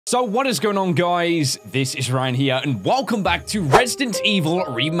So what is going on, guys? This is Ryan here, and welcome back to Resident Evil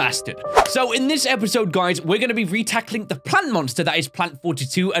Remastered. So in this episode, guys, we're going to be retackling the plant monster that is Plant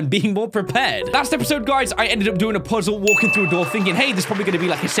 42 and being more prepared. Last episode, guys, I ended up doing a puzzle, walking through a door, thinking, hey, there's probably going to be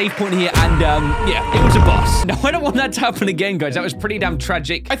like a save point here, and yeah, it was a boss. Now, I don't want that to happen again, guys. That was pretty damn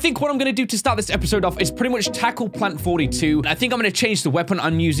tragic. I think what I'm going to do to start this episode off is pretty much tackle Plant 42. I think I'm going to change the weapon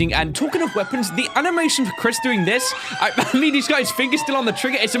I'm using, and talking of weapons, the animation for Chris doing this, I mean, he's got his finger still on the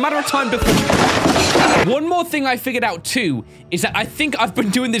trigger. It's a matter of time before... One more thing I figured out too is that I think I've been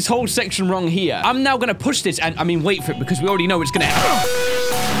doing this whole section wrong here. I'm now going to push this and, I mean, wait for it because we already know it's going to happen.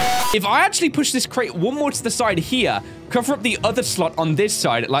 If I actually push this crate one more to the side here, cover up the other slot on this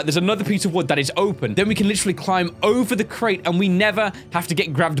side, like there's another piece of wood that is open, then we can literally climb over the crate and we never have to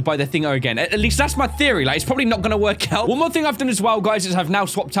get grabbed by the thing again. At least that's my theory. Like, it's probably not going to work out. One more thing I've done as well, guys, is I've now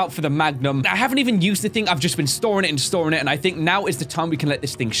swapped out for the Magnum. I haven't even used the thing. I've just been storing it, and I think now is the time we can let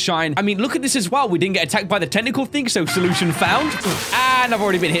this thing shine. I mean, look at this as well. We didn't get attacked by the tentacle thing, so solution found. And I've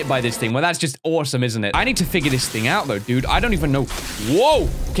already been hit by this thing. Well, that's just awesome, isn't it? I need to figure this thing out, though, dude. I don't even know. Whoa.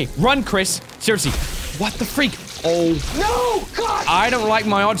 Okay, run, Chris. Seriously. What the freak? Oh. No, God. I don't like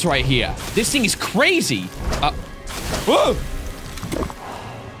my odds right here. This thing is crazy. Whoa.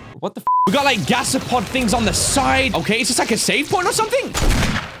 What the f? We got like gasopod things on the side. Okay, is this like a save point or something?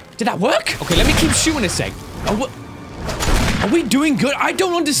 Did that work? Okay, let me keep shooting a sec. Oh, what? Are we doing good? I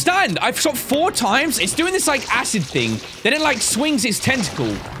don't understand. I've shot 4 times. It's doing this like acid thing. Then it like swings its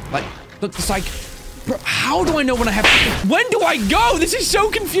tentacle. Like, look, it's like... Bro, how do I know when I have... When do I go? This is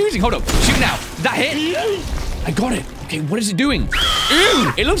so confusing. Hold up. Shoot now. Did that hit? I got it. Okay, what is it doing?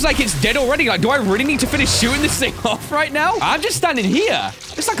 Ew! It looks like it's dead already. Like, do I really need to finish shooting this thing off right now? I'm just standing here.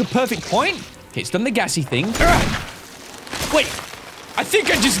 It's like a perfect point. Okay, it's done the gassy thing. Wait. I think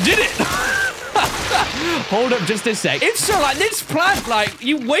I just did it. Hold up just a sec. If so, like, this plant, like,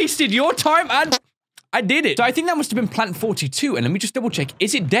 you wasted your time and... I did it. So I think that must have been Plant 42. And let me just double check.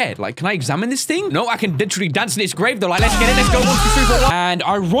 Is it dead? Like, can I examine this thing? No, I can literally dance in its grave though. Like, let's get it. Let's go. 1, 2, 3, 4, 1. And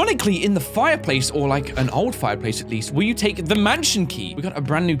ironically, in the fireplace, or like an old fireplace at least, will you take the mansion key? We got a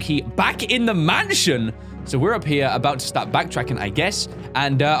brand new key back in the mansion. So we're up here about to start backtracking, I guess.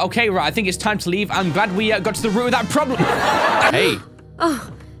 And okay, right. I think it's time to leave. I'm glad we got to the root of that problem. Hey. Oh,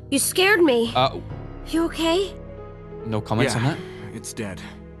 you scared me. You okay? No comments on that? It's dead.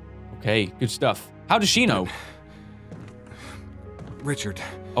 Okay, good stuff. How does she know? Richard.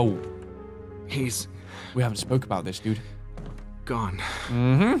 Oh. He's... We haven't spoke about this, dude. Gone.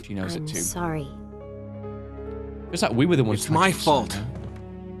 Mm-hmm. She knows I'm it too. Sorry. It's like we were the ones... It's my fault.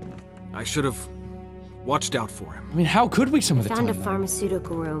 I should have watched out for him. I mean, how could we some of the time? Found a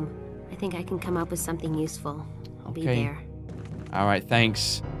pharmaceutical room. I think I can come up with something useful. I'll be there. All right,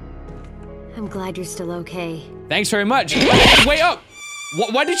 thanks. I'm glad you're still okay. Thanks very much. Wait up!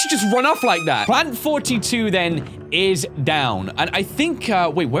 Why did she just run off like that? Plant 42 then is down. And I think,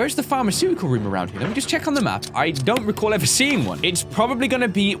 wait, where's the pharmaceutical room around here? Let me just check on the map. I don't recall ever seeing one. It's probably gonna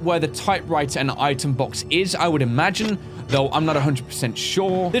be where the typewriter and item box is, I would imagine, though I'm not 100%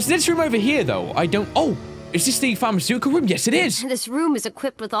 sure. There's this room over here though. I don't, oh, is this the pharmaceutical room? Yes, it is. This room is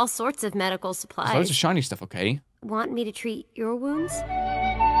equipped with all sorts of medical supplies. Loads of shiny stuff, okay. Want me to treat your wounds?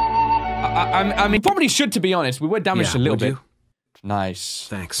 I mean, probably should, to be honest. We were damaged a little bit. Nice.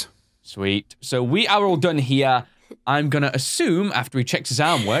 Thanks. Sweet. So we are all done here. I'm gonna assume after he checks his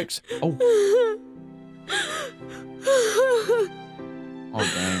arm works. Oh. Oh,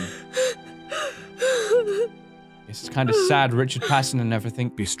 dang. This is kind of sad, Richard passing and everything.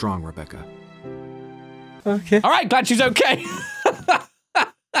 Be strong, Rebecca. Okay. All right, glad she's okay.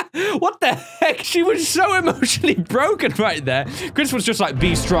 What the heck? She was so emotionally broken right there. Chris was just like,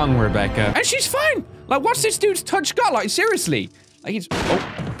 be strong, Rebecca. And she's fine. Like, what's this dude's touch got? Like, seriously. Like, he's... Oh.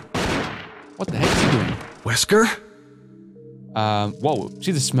 What the heck is he doing? Wesker? Whoa.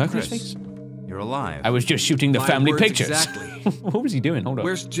 See the smirk on his face? You're alive. I was just shooting the family pictures. Exactly. What was he doing? Hold on.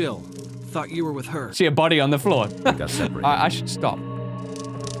 Where's Jill? Thought you were with her. See a body on the floor. Got separated. I should stop.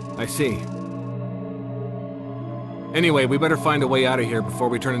 I see. Anyway, we better find a way out of here before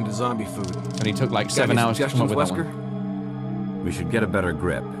we turn into zombie food. And he took like 7 hours to come up with that Wesker? one. We should get a better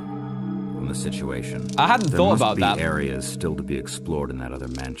grip on the situation. I hadn't thought about that. There must be areas still to be explored in that other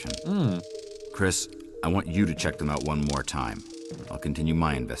mansion. Chris, I want you to check them out one more time. I'll continue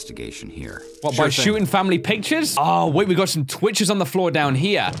my investigation here. What, Sure by thing. shooting family pictures? Oh, wait, we got some twitches on the floor down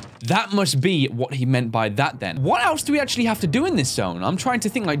here. That must be what he meant by that then. What else do we actually have to do in this zone? I'm trying to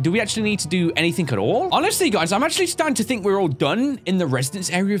think, like, do we actually need to do anything at all? Honestly, guys, I'm actually starting to think we're all done in the residence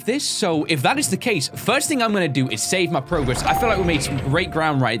area of this. So if that is the case, first thing I'm going to do is save my progress. I feel like we made some great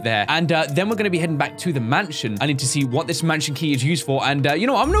ground right there. And then we're going to be heading back to the mansion. I need to see what this mansion key is used for. And, you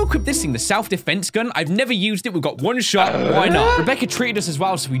know, I'm going to equip this thing, the self-defense gun. I've never used it. We've got one shot. Why not? Rebecca treated us as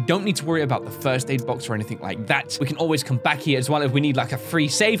well, so we don't need to worry about the first aid box or anything like that. We can always come back here as well if we need like a free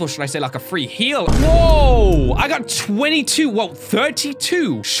save, or should I say like a free heal. Whoa! I got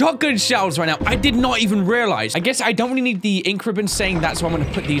 32 shotgun shells right now. I did not even realize. I guess I don't really need the ink ribbon saying that, so I'm going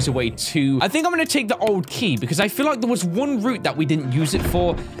to put these away too. I think I'm going to take the old key because I feel like there was one route that we didn't use it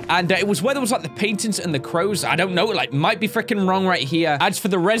for, and it was where there was like the paintings and the crows. I don't know, like might be freaking wrong right here. As for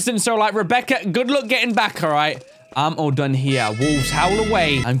the residents, so like Rebecca, good luck getting back, all right? I'm all done here. Wolves howl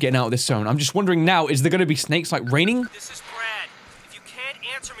away. I'm getting out of this zone. I'm just wondering now, is there going to be snakes like raining? This is Brad. If you can't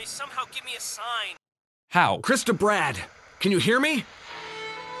answer me, somehow give me a sign. How? Krista, Brad, can you hear me?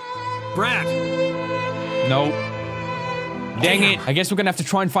 Brad! No. Dang it. I guess we're gonna have to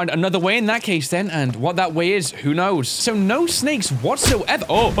try and find another way in that case then, and what that way is, who knows? So no snakes whatsoever.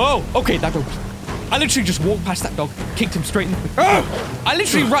 Oh, okay, that dog. I literally just walked past that dog, kicked him straight in. Oh! I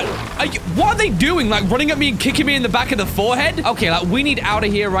literally run. What are they doing? Like running at me and kicking me in the back of the forehead? Okay, like we need out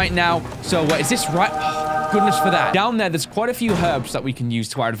of here right now. So is this right? Oh, goodness for that. Down there's quite a few herbs that we can use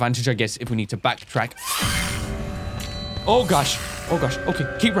to our advantage, I guess, if we need to backtrack. Oh gosh. Oh gosh. Okay,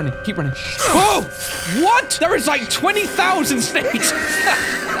 keep running. Oh! What? There is like 20,000 snakes.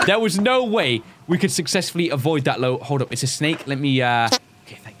 There was no way we could successfully avoid that low. Hold up, it's a snake. Let me, okay,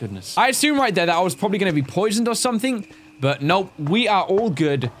 thank goodness. I assume right there that I was probably going to be poisoned or something, but nope, we are all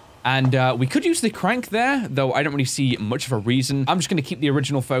good. And we could use the crank there, though I don't really see much of a reason. I'm just going to keep the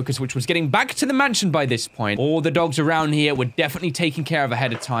original focus, which was getting back to the mansion by this point. All the dogs around here were definitely taken care of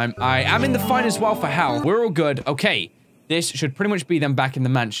ahead of time. I am in the fight as well for Hal. We're all good. Okay. This should pretty much be them back in the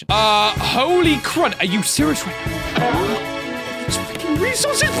mansion. Holy crud. Are you serious right now? These freaking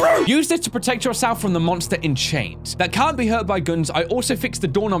resources, bro! Use this to protect yourself from the monster in chains that can't be hurt by guns. I also fixed the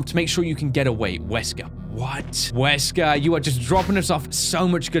doorknob to make sure you can get away. Wesker. What? Wesker, you are just dropping us off so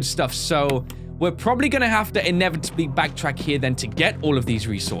much good stuff. So we're probably going to have to inevitably backtrack here then to get all of these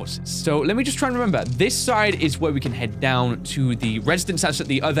resources. So let me just try and remember. This side is where we can head down to the residence house at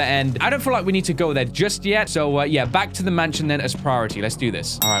the other end. I don't feel like we need to go there just yet. So yeah, back to the mansion then as priority. Let's do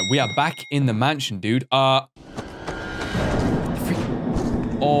this. All right, we are back in the mansion, dude. Oh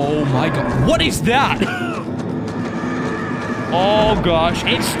my God. What is that? Oh gosh,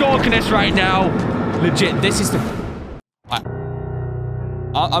 it's stalking us right now. Legit, this is the...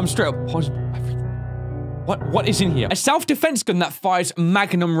 I'm straight up positive. What is in here? A self-defense gun that fires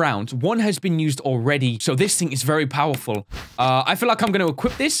magnum rounds. One has been used already, so this thing is very powerful. I feel like I'm going to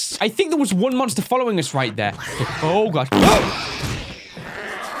equip this. I think there was one monster following us right there. Oh, gosh.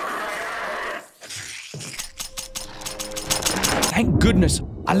 Thank goodness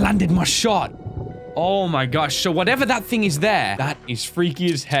I landed my shot. Oh my gosh, so whatever that thing is there, that is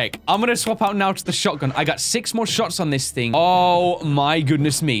freaky as heck. I'm gonna swap out now to the shotgun. I got 6 more shots on this thing. Oh my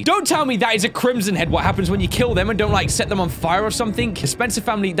goodness me. Don't tell me that is a crimson head. What happens when you kill them and don't like set them on fire or something? The Spencer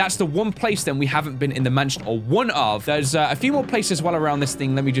family, that's the one place then we haven't been in the mansion, or one of. There's a few more places well around this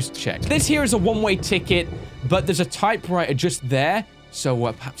thing. Let me just check. This here is a one-way ticket, but there's a typewriter just there.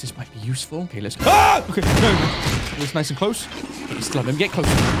 So perhaps this might be useful. Okay, let's go. Ah! Okay, it's nice and close. Okay, still, let me get closer.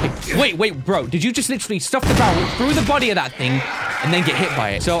 Okay. Wait, bro. Did you just literally stuff the barrel through the body of that thing and then get hit by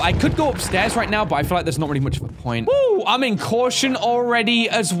it? So I could go upstairs right now, but I feel like there's not really much of a point. Woo! I'm in caution already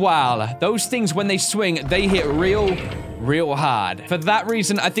as well. Those things, when they swing, they hit real hard. For that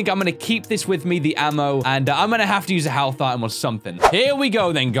reason, I think I'm gonna keep this with me, the ammo, and I'm gonna have to use a health item or something. Here we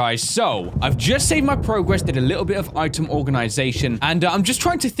go then, guys. So I've just saved my progress, did a little bit of item organization, and I'm just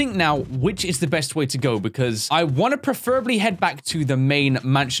trying to think now which is the best way to go, because I want to preferably head back to the main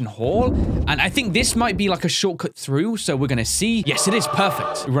mansion hall, and I think this might be like a shortcut through, so we're gonna see. Yes, it is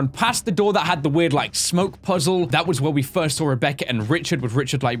perfect. We run past the door that had the weird like smoke puzzle. That was where we first saw Rebecca and Richard, with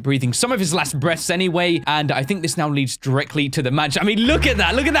Richard like breathing some of his last breaths anyway, and I think this now leads directly to the mansion. I mean, look at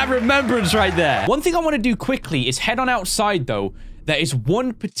that remembrance right there. One thing I want to do quickly is head on outside though. There is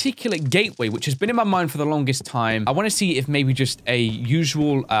one particular gateway which has been in my mind for the longest time. I want to see if maybe just a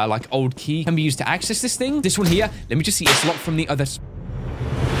usual like old key can be used to access this thing. This one here, let me just see, it's locked from the other.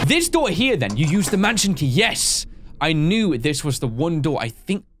 This door here then, you use the mansion key. Yes, I knew this was the one door. I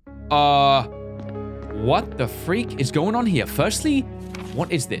think what the freak is going on here? Firstly,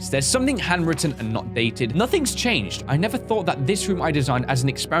 What is this? There's something handwritten and not dated. Nothing's changed. I never thought that this room I designed as an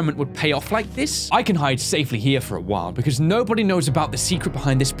experiment would pay off like this. I can hide safely here for a while because nobody knows about the secret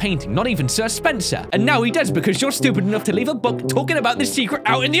behind this painting, not even Sir Spencer. And now he does because you're stupid enough to leave a book talking about the secret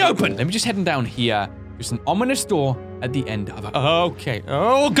out in the open. Let me just head down here. There's an ominous door at the end of it. Okay.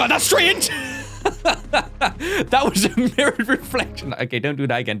 Oh, God, that's straight into... That was a mirrored reflection. Okay, don't do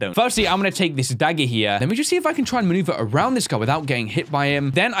that again, don't. Firstly, I'm gonna take this dagger here. Let me just see if I can try and maneuver around this guy without getting hit by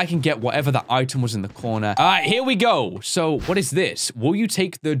him. Then I can get whatever that item was in the corner. All right, here we go. So what is this? Will you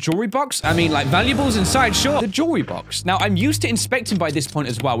take the jewelry box? I mean, like valuables inside, sure. The jewelry box. Now, I'm used to inspecting by this point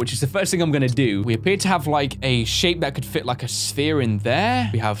as well, which is the first thing I'm gonna do. We appear to have like a shape that could fit like a sphere in there.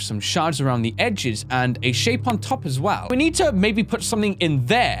 We have some shards around the edges and a shape on top as well. We need to maybe put something in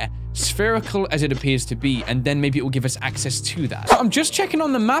there, spherical as it appears to be, and then maybe it will give us access to that. So I'm just checking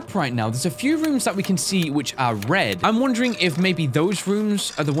on the map right now. There's a few rooms that we can see which are red. I'm wondering if maybe those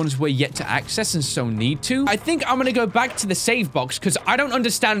rooms are the ones we're yet to access and so need to. I think I'm gonna go back to the save box because I don't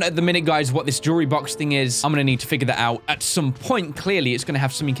understand at the minute, guys, what this jewelry box thing is. I'm gonna need to figure that out at some point. Clearly, it's gonna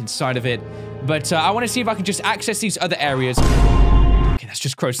have something inside of it, but I want to see if I can just access these other areas. Okay, that's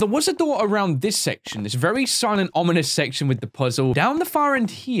just gross. There was a door around this section, this very silent, ominous section with the puzzle. Down the far end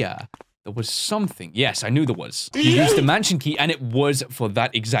here, there was something. Yes, I knew there was. You used the mansion key, and it was for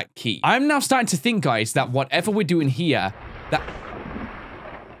that exact key. I'm now starting to think, guys, that whatever we're doing here, that...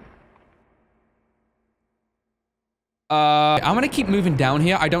 I'm gonna keep moving down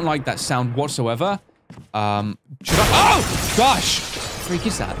here. I don't like that sound whatsoever. Should I... Oh! Gosh! What the freak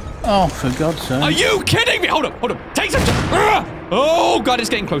is that? Oh, for God's sake. Are you kidding me? Hold up, hold up. Take some... Oh, God, it's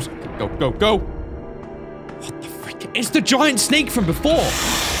getting close. Go, go, go. What the freak? It's the giant snake from before.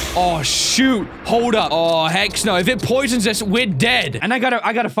 Oh, shoot. Hold up. Oh, heck no. If it poisons us, we're dead. And I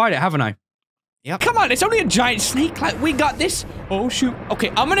gotta fight it, haven't I? Yep. Come on, it's only a giant snake. Like, we got this. Oh, shoot.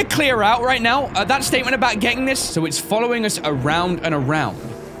 Okay, I'm gonna clear out right now. That statement about getting this. So it's following us around and around.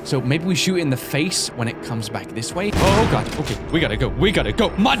 So maybe we shoot it in the face when it comes back this way. Oh, God. Okay, we gotta go. We gotta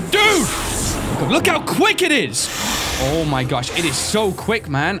go. My dude! Look how quick it is. Oh, my gosh. It is so quick,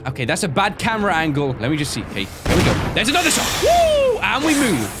 man. Okay, that's a bad camera angle. Let me just see. Okay, here we go. There's another shot. Woo! And we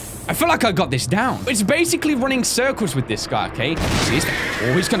move. I feel like I got this down. It's basically running circles with this guy, okay? See,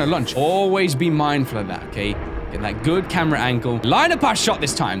 oh, he's gonna lunge. Always be mindful of that, okay? Get that good camera angle. Line up our shot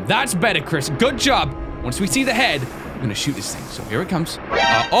this time. That's better, Chris. Good job. Once we see the head, we're gonna shoot this thing. So here it comes.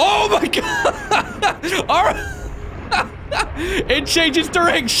 Oh my God! All right. It changes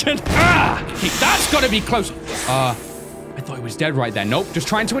direction. Okay, that's gotta be close. I thought he was dead right there. Nope, just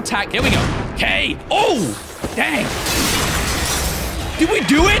trying to attack. Here we go. Okay. Oh, dang. Did we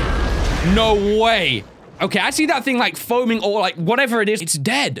do it? No way. Okay, I see that thing like foaming or like whatever it is. It's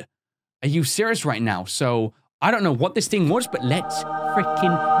dead. Are you serious right now? So I don't know what this thing was, but let's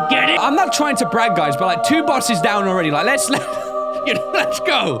freaking get it. I'm not trying to brag, guys, but like 2 bosses down already. Like, let's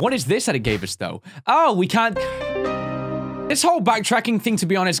go. What is this that it gave us, though? Oh, we can't... This whole backtracking thing, to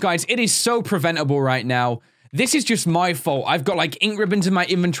be honest, guys, it is so preventable right now. This is just my fault. I've got like ink ribbons in my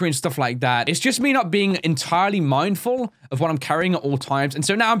inventory and stuff like that. It's just me not being entirely mindful of what I'm carrying at all times. And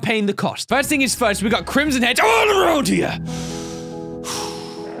so now I'm paying the cost. First thing is first, we got crimson heads all around here.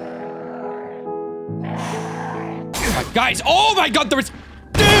 Guys, oh my God, there is...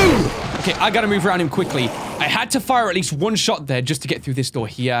 Dude! Okay, I gotta move around him quickly. I had to fire at least 1 shot there just to get through this door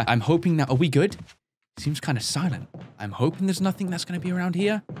here. I'm hoping that... Are we good? Seems kind of silent. I'm hoping there's nothing that's gonna be around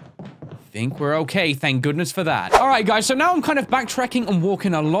here. I think we're okay, thank goodness for that. All right, guys, so now I'm kind of backtracking and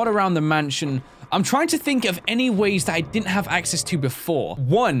walking a lot around the mansion. I'm trying to think of any ways that I didn't have access to before.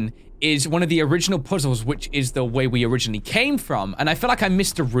 One is one of the original puzzles, which is the way we originally came from. And I feel like I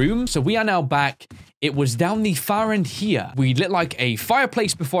missed a room. So we are now back. It was down the far end here. We lit like a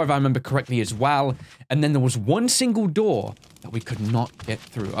fireplace before, if I remember correctly as well. And then there was 1 single door that we could not get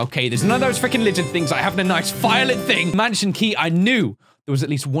through. Okay, there's none of those freaking lizard things. I have a nice violet thing. Mansion key. I knew there was at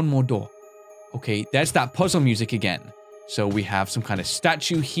least 1 more door. Okay, there's that puzzle music again. So we have some kind of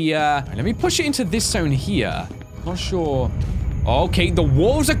statue here. Right, let me push it into this zone here. Not sure. Okay, the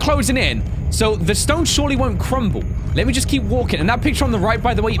walls are closing in. So the stone surely won't crumble. Let me just keep walking. And that picture on the right,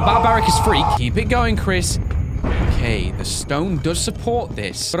 by the way, barbaric is free. Keep it going, Chris. Okay, the stone does support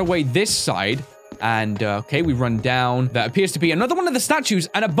this. Put away this side. And, okay, we run down. That appears to be another one of the statues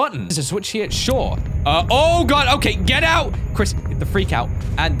and a button. There's a switch here, sure. Oh, God, okay, get out. Chris, get the freak out.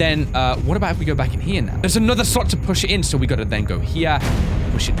 And then, what about if we go back in here now? There's another slot to push it in, so we gotta then go here,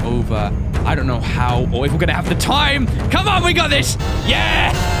 push it over. I don't know how, or if we're gonna have the time. Come on, we got this.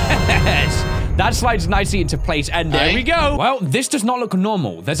 Yes! That slides nicely into place, and there we go. Well, this does not look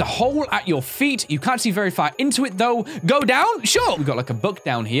normal. There's a hole at your feet. You can't see very far into it, though. Go down? Sure. We got like a book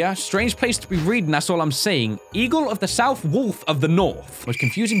down here. Strange place to be reading, that's all I'm saying. Eagle of the South, Wolf of the North. Most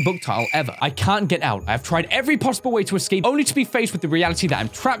confusing book title ever. I can't get out. I have tried every possible way to escape, only to be faced with the reality that I'm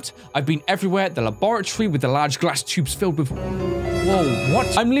trapped. I've been everywhere. The laboratory with the large glass tubes filled with... Whoa,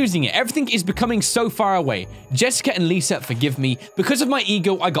 what? I'm losing it. Everything is becoming so far away. Jessica and Lisa, forgive me. Because of my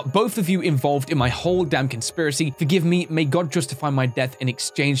ego, I got both of you involved in my whole damn conspiracy. Forgive me. May God justify my death in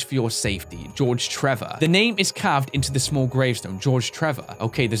exchange for your safety. George Trevor. The name is carved into the small gravestone. George Trevor.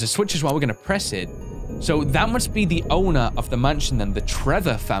 Okay, there's a switch as well. We're going to press it. So that must be the owner of the mansion then. The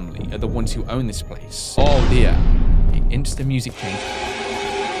Trevor family are the ones who own this place. Oh dear. Okay, instant music change.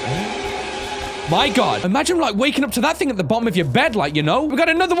 My God, imagine like waking up to that thing at the bottom of your bed, like, you know? We got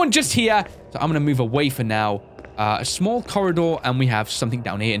another one just here. So I'm gonna move away for now. A small corridor, and we have something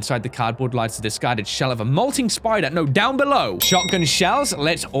down here. Inside the cardboard lies the discarded shell of a molting spider. No, down below. Shotgun shells.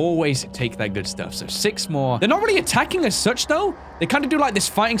 Let's always take that good stuff. So 6 more. They're not really attacking as such, though. They kind of do like this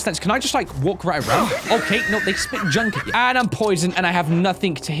fighting stance. Can I just like walk right around? Okay, no, they spit junk at you. And I'm poisoned, and I have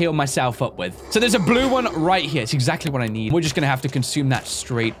nothing to heal myself up with. So there's a blue one right here. It's exactly what I need. We're just gonna have to consume that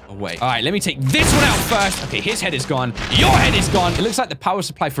straight away. All right, let me take this one out first. Okay, his head is gone. Your head is gone. It looks like the power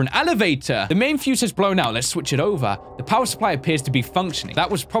supply for an elevator. The main fuse has blown out. Let's switch it over. The power supply appears to be functioning. That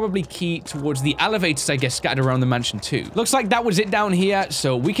was probably key towards the elevators, I guess, scattered around the mansion too. Looks like that was it down here.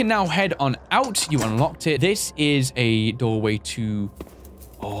 So we can now head on out. You unlocked it. This is a doorway to...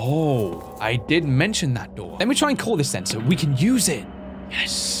 Oh, I did mention that door. Let me try and call this then so we can use it.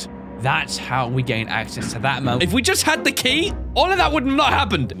 Yes. That's how we gain access to that mount. If we just had the key, all of that would not have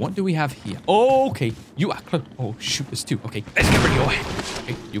happened. What do we have here? Oh, okay. You are close. Oh, shoot, there's 2. Okay, let's get rid of your head.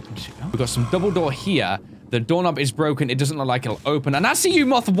 Okay, you can shoot. We've got some double door here. The doorknob is broken. It doesn't look like it'll open. And I see you,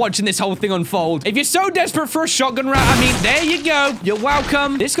 Moth, watching this whole thing unfold. If you're so desperate for a shotgun round, I mean, there you go. You're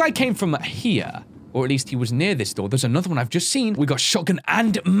welcome. This guy came from here. Or at least he was near this door. There's another one I've just seen. We got shotgun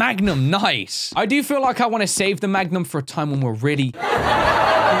and magnum. Nice. I do feel like I want to save the magnum for a time when we're ready.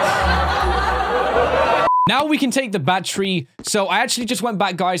 Now we can take the battery. So I actually just went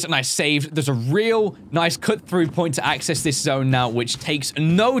back, guys, and I saved. There's a real nice cut-through point to access this zone now, which takes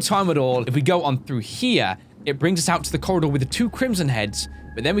no time at all. If we go on through here, it brings us out to the corridor with the 2 crimson heads.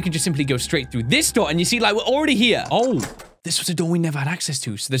 But then we can just simply go straight through this door. And you see, like, we're already here. Oh, this was a door we never had access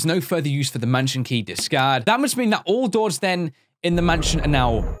to. So there's no further use for the mansion key. Discard. That must mean that all doors then in the mansion are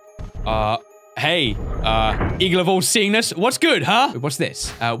now... Hey, Eagle of All Seeingness, what's good, huh? Wait, what's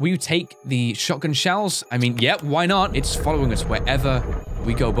this? Will you take the shotgun shells? I mean, yeah, why not? It's following us wherever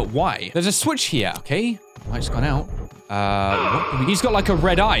we go, but why? There's a switch here, okay? Light's gone out. He's got like a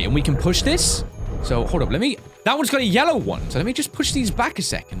red eye, and we can push this? So, hold up, that one's got a yellow one. So let me just push these back a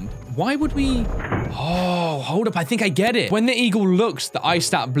second. Why would we... Oh, hold up, I think I get it. When the eagle looks, the eyes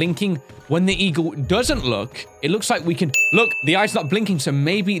start blinking. When the eagle doesn't look, it looks like we can... Look, the eye's not blinking, so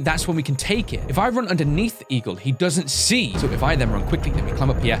maybe that's when we can take it. If I run underneath the eagle, he doesn't see. So if I then run quickly, let me climb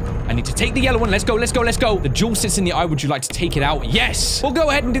up here. I need to take the yellow one. Let's go, let's go, let's go. The jewel sits in the eye. Would you like to take it out? Yes. We'll go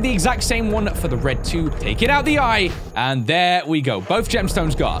ahead and do the exact same one for the red too. Take it out the eye. And there we go. Both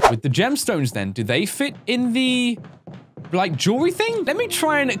gemstones got. With the gemstones then, do they fit in the... like jewelry thing? Let me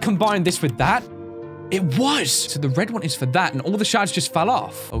try and combine this with that. It was. So the red one is for that, and all the shards just fell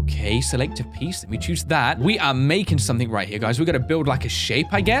off. Okay, select a piece. Let me choose that. We are making something right here, guys. We're gonna build like a shape,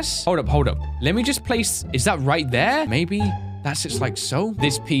 I guess. Hold up, hold up. Let me just place, is that right there? Maybe that sits like so.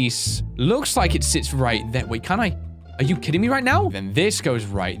 This piece looks like it sits right there. Wait, can I? Are you kidding me right now? Then this goes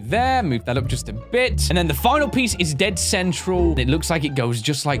right there. Move that up just a bit. And then the final piece is dead central. It looks like it goes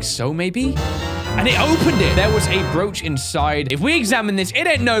just like so, maybe. And it opened it. There was a brooch inside. If we examine this, it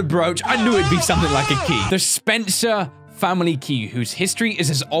ain't no brooch. I knew it'd be something like a key. The Spencer family key, whose history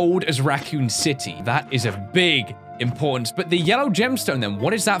is as old as Raccoon City. That is of big importance. But the yellow gemstone then,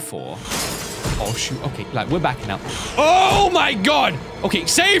 what is that for? Oh, shoot. Okay, like, we're backing out. Oh, my God. Okay,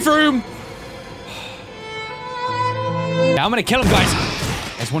 save room. Yeah, I'm gonna kill him, guys.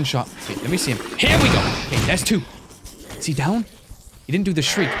 There's one shot. Okay, let me see him. Here we go. Okay, there's 2. Is he down? He didn't do the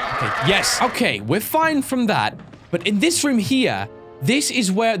shriek. Okay, yes. Okay, we're fine from that. But in this room here, this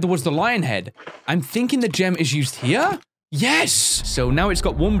is where there was the lion head. I'm thinking the gem is used here? Yes! So now it's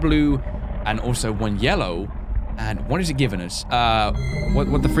got 1 blue and also 1 yellow. And what is it giving us?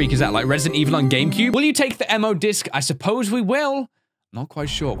 What the freak is that? Like Resident Evil on GameCube? Will you take the MO disc? I suppose we will. Not quite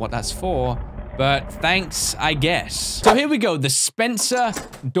sure what that's for. But thanks, I guess. So here we go, the Spencer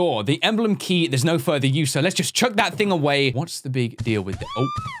door, the emblem key. There's no further use, so let's just chuck that thing away. What's the big deal with it? Oh,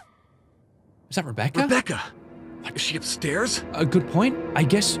 is that Rebecca? Rebecca, Is she upstairs? A good point. I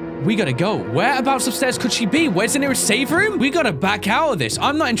guess we gotta go. Whereabouts upstairs could she be? Where's the nearest save room? We gotta back out of this.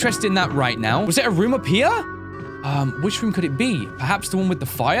 I'm not interested in that right now. Was it a room up here? Which room could it be? Perhaps the one with the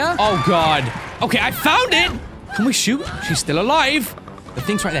fire? Oh, God. Okay, I found it. Can we shoot? She's still alive. The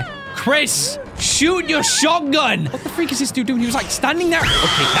thing's right there. Chris, shoot your shotgun. What the freak is this dude doing? He was like standing there.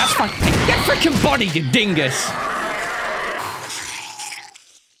 Okay, that's fine. Take that freaking body, you dingus.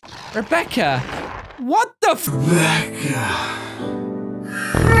 Rebecca. What the Rebecca.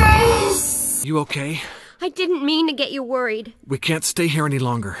 You okay? I didn't mean to get you worried. We can't stay here any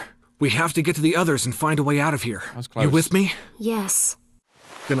longer. We have to get to the others and find a way out of here. That was close. You with me? Yes.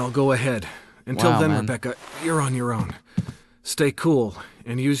 Then I'll go ahead. Until then, man. Rebecca, you're on your own. Stay cool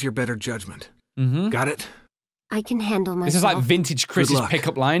and use your better judgment. Got it? I can handle myself. This is like vintage Chris's luck.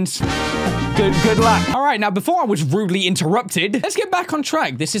 pickup lines. Good luck. All right, now before I was rudely interrupted, let's get back on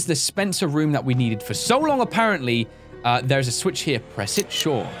track. This is the Spencer room that we needed for so long, apparently. There's a switch here. Press it.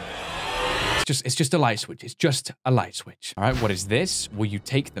 Sure. It's just a light switch. It's just a light switch. All right, what is this? Will you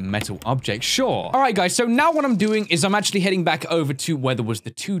take the metal object? Sure. All right, guys, so now what I'm doing is I'm actually heading back over to where there was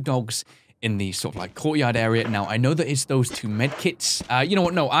the 2 dogs in the sort of like courtyard area. Now, I know that it's those 2 medkits. You know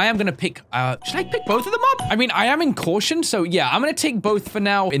what? No, I am going to pick... should I pick both of them up? I mean, I am in caution, so yeah, I'm going to take both for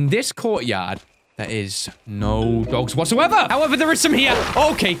now. In this courtyard, there is no dogs whatsoever. However, there is some here.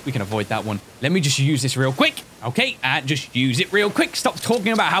 Okay, we can avoid that one. Let me just use this real quick. Okay, and just use it real quick. Stop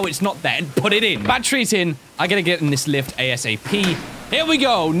talking about how it's not there and put it in. Battery's in. I gotta get in this lift ASAP. Here we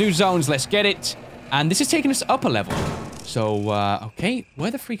go. New zones. Let's get it. And this is taking us up a level. So, okay.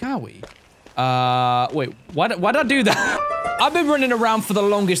 Where the freak are we? Wait. Why did I do that? I've been running around for the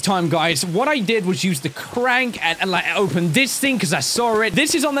longest time, guys. What I did was use the crank and like open this thing because I saw it.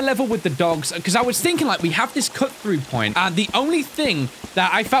 This is on the level with the dogs because I was thinking like we have this cut through point. And the only thing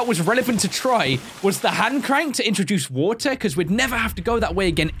that I felt was relevant to try was the hand crank to introduce water because we'd never have to go that way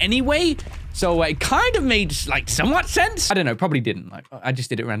again anyway. So it kind of made like somewhat sense. I don't know, probably didn't. Like, I just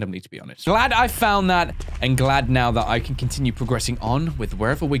did it randomly, to be honest. Glad I found that and glad now that I can continue progressing on with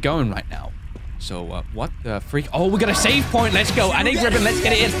wherever we're going right now. So, what the freak? Oh, we got a save point. Let's go. And a ribbon. Let's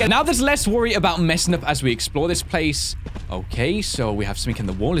get it. Let's get it. Now there's less worry about messing up as we explore this place. Okay, so we have something in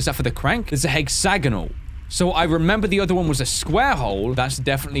the wall. Is that for the crank? There's a hexagonal. So I remember the other one was a square hole. That's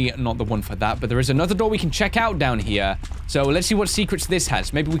definitely not the one for that. But there is another door we can check out down here. So let's see what secrets this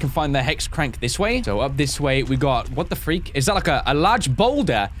has. Maybe we can find the hex crank this way. So up this way, we got... What the freak? Is that like a large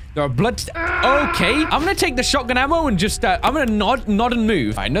boulder? There are blood... Okay. I'm going to take the shotgun ammo and just... I'm going to nod and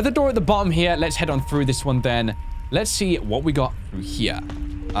move. All right, another door at the bottom here. Let's head on through this one then. Let's see what we got through here.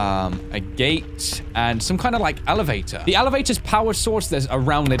 A gate and some kind of like elevator. The elevator's power source, there's a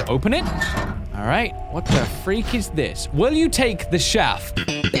round lid. Open it. All right. What the freak is this? Will you take the shaft?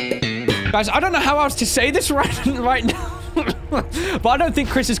 Guys, I don't know how else to say this right now. But I don't think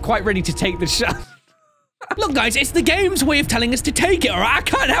Chris is quite ready to take the shaft. Look, guys, it's the game's way of telling us to take it, all right? I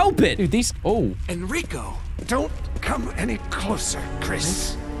can't help it. Dude, these... Oh. Enrico! Don't come any closer,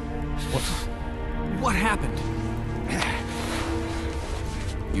 Chris. What happened?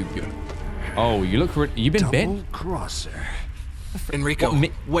 You oh, you look... You've been bit? Double crosser. Enrico,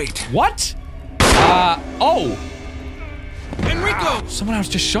 wait. What? Oh. Enrico! Someone else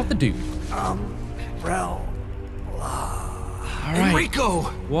just shot the dude. Umbrella. All right. Enrico!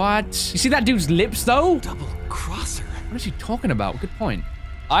 What? You see that dude's lips, though? Double crosser. What is he talking about? Good point.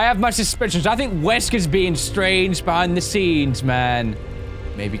 I have my suspicions. I think Wesker's being strange behind the scenes, man.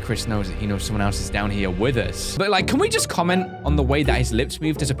 Maybe Chris knows that he knows someone else is down here with us. But, like, can we just comment on the way that his lips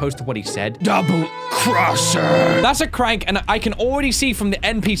moved as opposed to what he said? Double crosser. That's a crank, and I can already see from the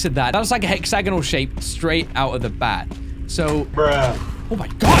end piece of that. That's like a hexagonal shape straight out of the bat. So... Bruh. Oh, my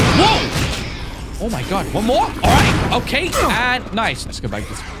God. Whoa. Oh, my God. One more? All right. Okay. And nice. Let's go back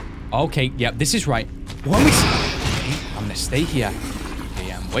this way. Okay. Yep. This is right. What we see? Okay, I'm going to stay here.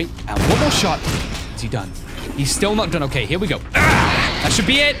 Okay, and wait. And one more shot. Is he done? He's still not done. Okay, here we go. That should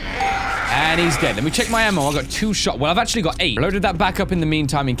be it. And he's dead. Let me check my ammo. I've got 2 shots. Well, I've actually got 8. Loaded that back up in the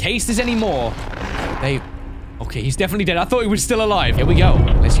meantime in case there's any more. Okay, he's definitely dead. I thought he was still alive. Here we go.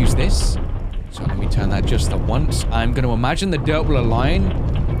 Let's use this. So let me turn that just the once. I'm going to imagine the dirt will align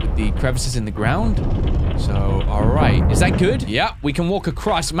with the crevices in the ground. So, all right. Is that good? Yeah, we can walk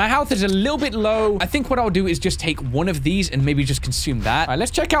across. My health is a little bit low. I think what I'll do is just take one of these and maybe just consume that. All right,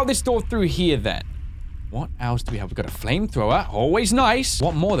 let's check out this door through here then. What else do we have? We've got a flamethrower. Always nice.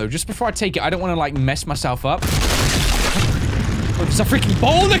 What more, though? Just before I take it, I don't want to, like, mess myself up. Oh, there's a freaking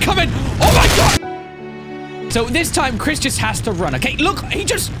boulder coming. Oh, my God. So this time, Chris just has to run. Okay, look. He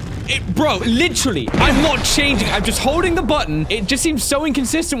just... Bro, literally, I'm not changing. I'm just holding the button. It just seems so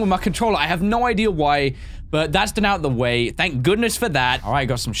inconsistent with my controller. I have no idea why, but that's done out of the way. Thank goodness for that. All right,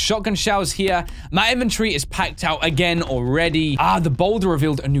 got some shotgun shells here. My inventory is packed out again already. Ah, the boulder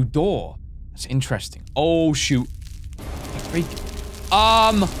revealed a new door. That's interesting. Oh, shoot.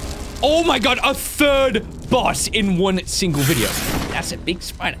 Oh my god, a third boss in one single video. That's a big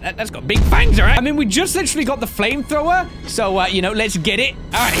spider. That's got big fangs, all right? I mean, we just literally got the flamethrower, so, you know, let's get it.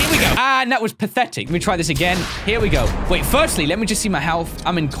 All right, here we go. Ah, and that was pathetic. Let me try this again. Here we go. Wait, firstly, let me just see my health.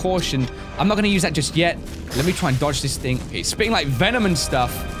 I'm in caution. I'm not going to use that just yet. Let me try and dodge this thing. It's spitting like venom and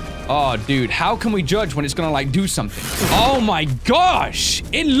stuff. Oh, dude, how can we judge when it's gonna, like, do something? Oh, my gosh.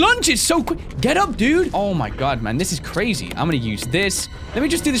 It lunges so quick. Get up, dude. Oh, my God, man. This is crazy. I'm gonna use this. Let me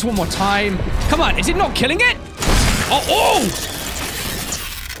just do this one more time. Come on. Is it not killing it? Oh!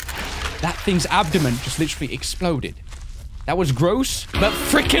 That thing's abdomen just literally exploded. That was gross, but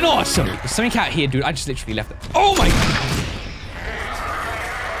freaking awesome. There's something out here, dude. I just literally left it. Oh, my God.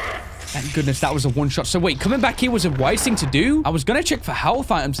 Thank goodness that was a one-shot. So wait, coming back here was a wise thing to do? I was gonna check for health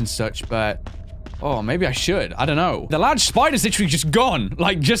items and such, but... Oh, maybe I should. I don't know. The large spider's literally just gone.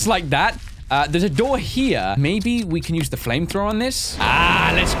 Like, just like that. There's a door here. Maybe we can use the flamethrower on this?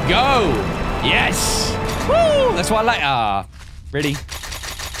 Ah, let's go! Yes! Woo! That's what I like. Ah, really?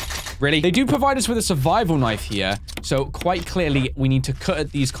 Really? They do provide us with a survival knife here. So quite clearly, we need to cut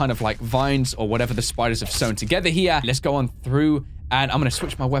at these kind of like vines or whatever the spiders have sewn together here. Let's go on through. And I'm going to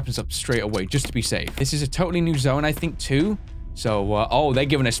switch my weapons up straight away, just to be safe. This is a totally new zone, I think, too. So, oh, they're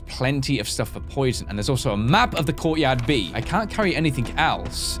giving us plenty of stuff for poison. And there's also a map of the Courtyard B. I can't carry anything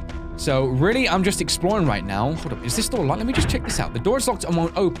else. So, really, I'm just exploring right now. Hold up, is this door locked? Let me just check this out. The door's locked and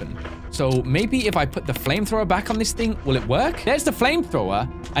won't open. So, maybe if I put the flamethrower back on this thing, will it work? There's the flamethrower.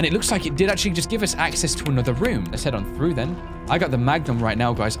 And it looks like it did actually just give us access to another room. Let's head on through then. I got the Magnum right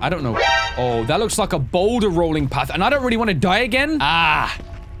now, guys. I don't know. Oh, that looks like a boulder rolling path. And I don't really want to die again. Ah,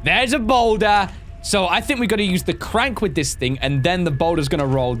 there's a boulder. So I think we got to use the crank with this thing. And then the boulder's going to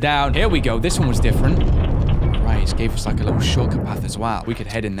roll down. Here we go. This one was different. Right, it gave us like a little shortcut path as well. We could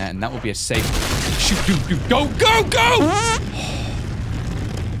head in there and that would be a safe... Shoot, go, go, go!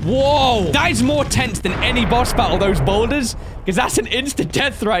 Whoa! That is more tense than any boss battle, those boulders. Because that's an instant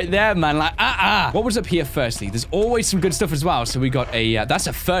death right there, man. Like, What was up here firstly? There's always some good stuff as well. So we got a, that's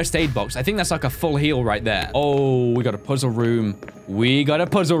a first aid box. I think that's like a full heal right there. Oh, we got a puzzle room. We got a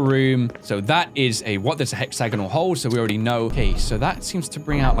puzzle room. So that is a, what? There's a hexagonal hole. So we already know. Okay, so that seems to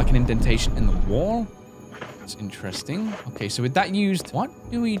bring out like an indentation in the wall. That's interesting. Okay, so with that used, what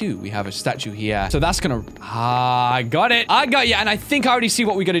do? We have a statue here. So that's gonna... Ah, I got it. I got you. And I think I already see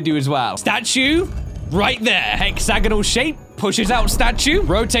what we gotta do as well. Statue right there. Hexagonal shape. Pushes out statue.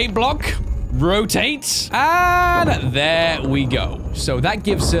 Rotate block. Rotate. And there we go. So that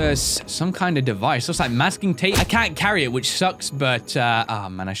gives us some kind of device. Looks like masking tape. I can't carry it, which sucks, but, oh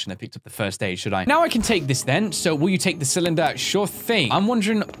man, I shouldn't have picked up the first aid, should I? Now I can take this then. So will you take the cylinder? Sure thing. I'm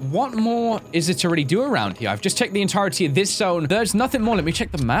wondering what more is it to really do around here? I've just checked the entirety of this zone. There's nothing more. Let me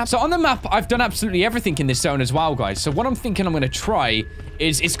check the map. So on the map, I've done absolutely everything in this zone as well, guys. So what I'm thinking I'm going to try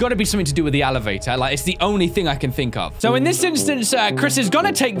is it's got to be something to do with the elevator. Like, it's the only thing I can think of. So in this instance, Chris is going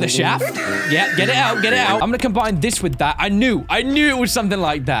to take the shaft. Yeah, get it out, get it out. I'm going to combine this with that. I knew it was something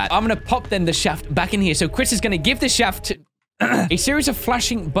like that. I'm going to pop then the shaft back in here. So Chris is going to give the shaft to... a series of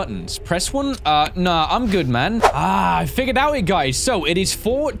flashing buttons. Press one. Nah, I'm good, man. Ah, I figured out it, guys. So it is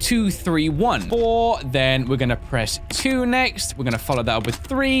 4, 2, 3, 1. 4, then we're going to press 2 next. We're going to follow that up with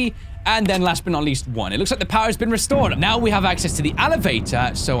 3. And then last but not least, 1. It looks like the power has been restored. Now we have access to the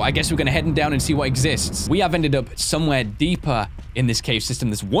elevator, so I guess we're going to head down and see what exists. We have ended up somewhere deeper in this cave system.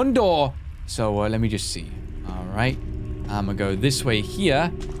 There's one door, so let me just see. All right. I'm going to go this way here.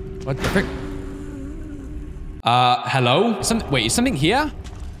 What the frick? Hello? Wait, is something here?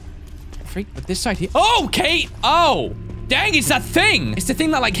 Freak, but this side here. Oh, Kate! Oh! Dang, it's that thing! It's the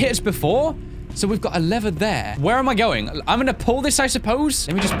thing that, like, hit us before. So we've got a lever there. Where am I going? I'm gonna pull this, I suppose.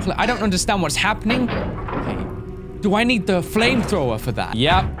 Let me just pull it. I don't understand what's happening. Okay. Do I need the flamethrower for that?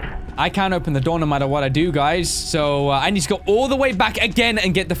 Yep. I can't open the door no matter what I do, guys. So I need to go all the way back again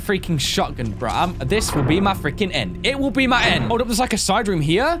and get the freaking shotgun, bro. This will be my freaking end. It will be my end. Hold up, there's like a side room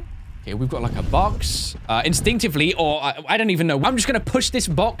here. Okay, we've got like a box. Instinctively, or I don't even know. I'm just gonna push this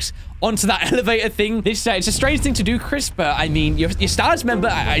box onto that elevator thing. This it's a strange thing to do, Chris, but I mean, you're stars member.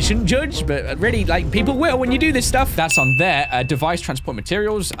 I shouldn't judge, but really, like, people will when you do this stuff. That's on there. Device transport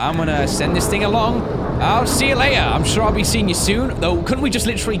materials. I'm gonna send this thing along. I'll see you later. I'm sure I'll be seeing you soon. Though, couldn't we just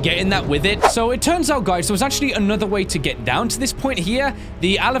literally get in that with it? So it turns out, guys, there was actually another way to get down to this point here.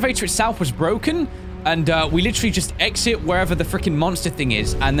 The elevator itself was broken. And we literally just exit wherever the freaking monster thing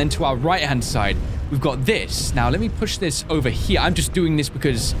is. And then to our right-hand side, we've got this. Now, let me push this over here. I'm just doing this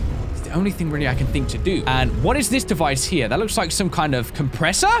because it's the only thing really I can think to do. And what is this device here? That looks like some kind of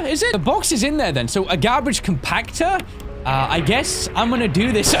compressor, is it? The box is in there then. So a garbage compactor? I guess I'm gonna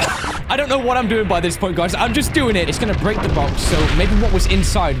do this. I don't know what I'm doing by this point, guys. I'm just doing it. It's gonna break the box. So maybe what was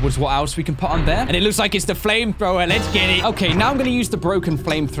inside was what else we can put on there. And it looks like it's the flamethrower. Let's get it. Okay, now I'm gonna use the broken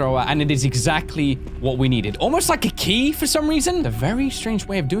flamethrower, and it is exactly what we needed. Almost like a key for some reason. A very strange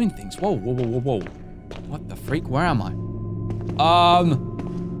way of doing things. Whoa, whoa, whoa, whoa, whoa. What the freak? Where am I?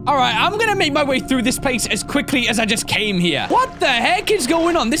 All right, I'm gonna make my way through this place as quickly as I just came here. What the heck is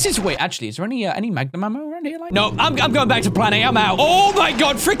going on? This is... Wait, actually, is there any magnum ammo around here? Like, no, I'm going back to plan A. I'm out. Oh my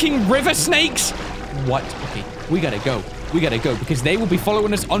god, freaking river snakes. What? Okay, we gotta go. We gotta go because they will be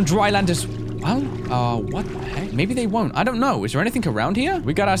following us on dry land as well. What the heck? Maybe they won't. I don't know. Is there anything around here?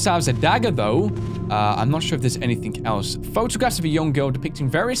 We got ourselves a dagger, though. I'm not sure if there's anything else. Photographs of a young girl depicting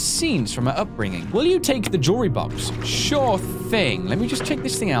various scenes from her upbringing. Will you take the jewelry box? Sure thing. Let me just check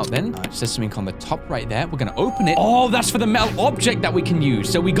this thing out then. It says something on the top right there. We're gonna open it. Oh, that's for the metal object that we can use.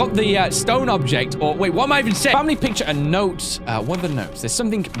 So we got the stone object. Or wait, what am I even saying? Family picture and notes. What are the notes? There's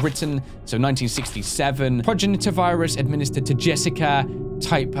something written. So 1967. Progenitor virus administered to Jessica.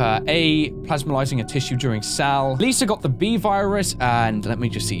 Type A, plasmalizing a tissue during cell. Lisa got the B virus, and let me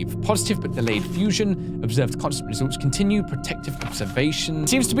just see. Positive but delayed fusion. Observed constant results. Continue. Protective observation.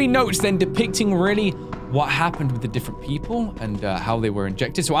 Seems to be notes then depicting really what happened with the different people and how they were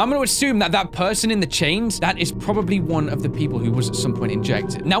injected. So I'm going to assume that that person in the chains, that is probably one of the people who was at some point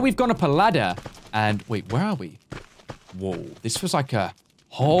injected. Now we've gone up a ladder, and wait, where are we? Whoa, this was like a...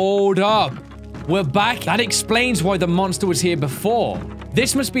 Hold up. We're back. That explains why the monster was here before.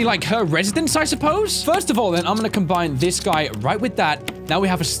 This must be like her residence, I suppose? First of all, then, I'm going to combine this guy right with that. Now we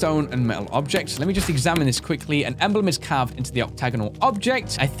have a stone and metal object. Let me just examine this quickly. An emblem is carved into the octagonal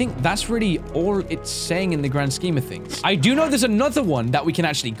object. I think that's really all it's saying in the grand scheme of things. I do know there's another one that we can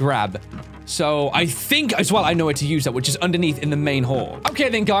actually grab. So I think as well I know where to use that, which is underneath in the main hall. Okay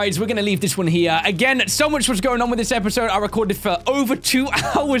then, guys, we're gonna leave this one here. Again, so much was going on with this episode. I recorded for over 2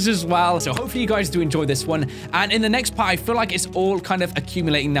 hours as well. So hopefully you guys do enjoy this one. And in the next part, I feel like it's all kind of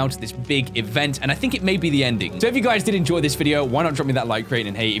accumulating now to this big event. And I think it may be the ending. So if you guys did enjoy this video, why not drop me that like rate?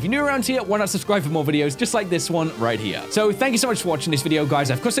 And hey, if you're new around here, why not subscribe for more videos just like this one right here? So thank you so much for watching this video,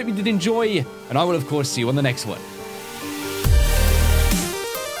 guys. I of course hope you did enjoy. And I will of course see you on the next one.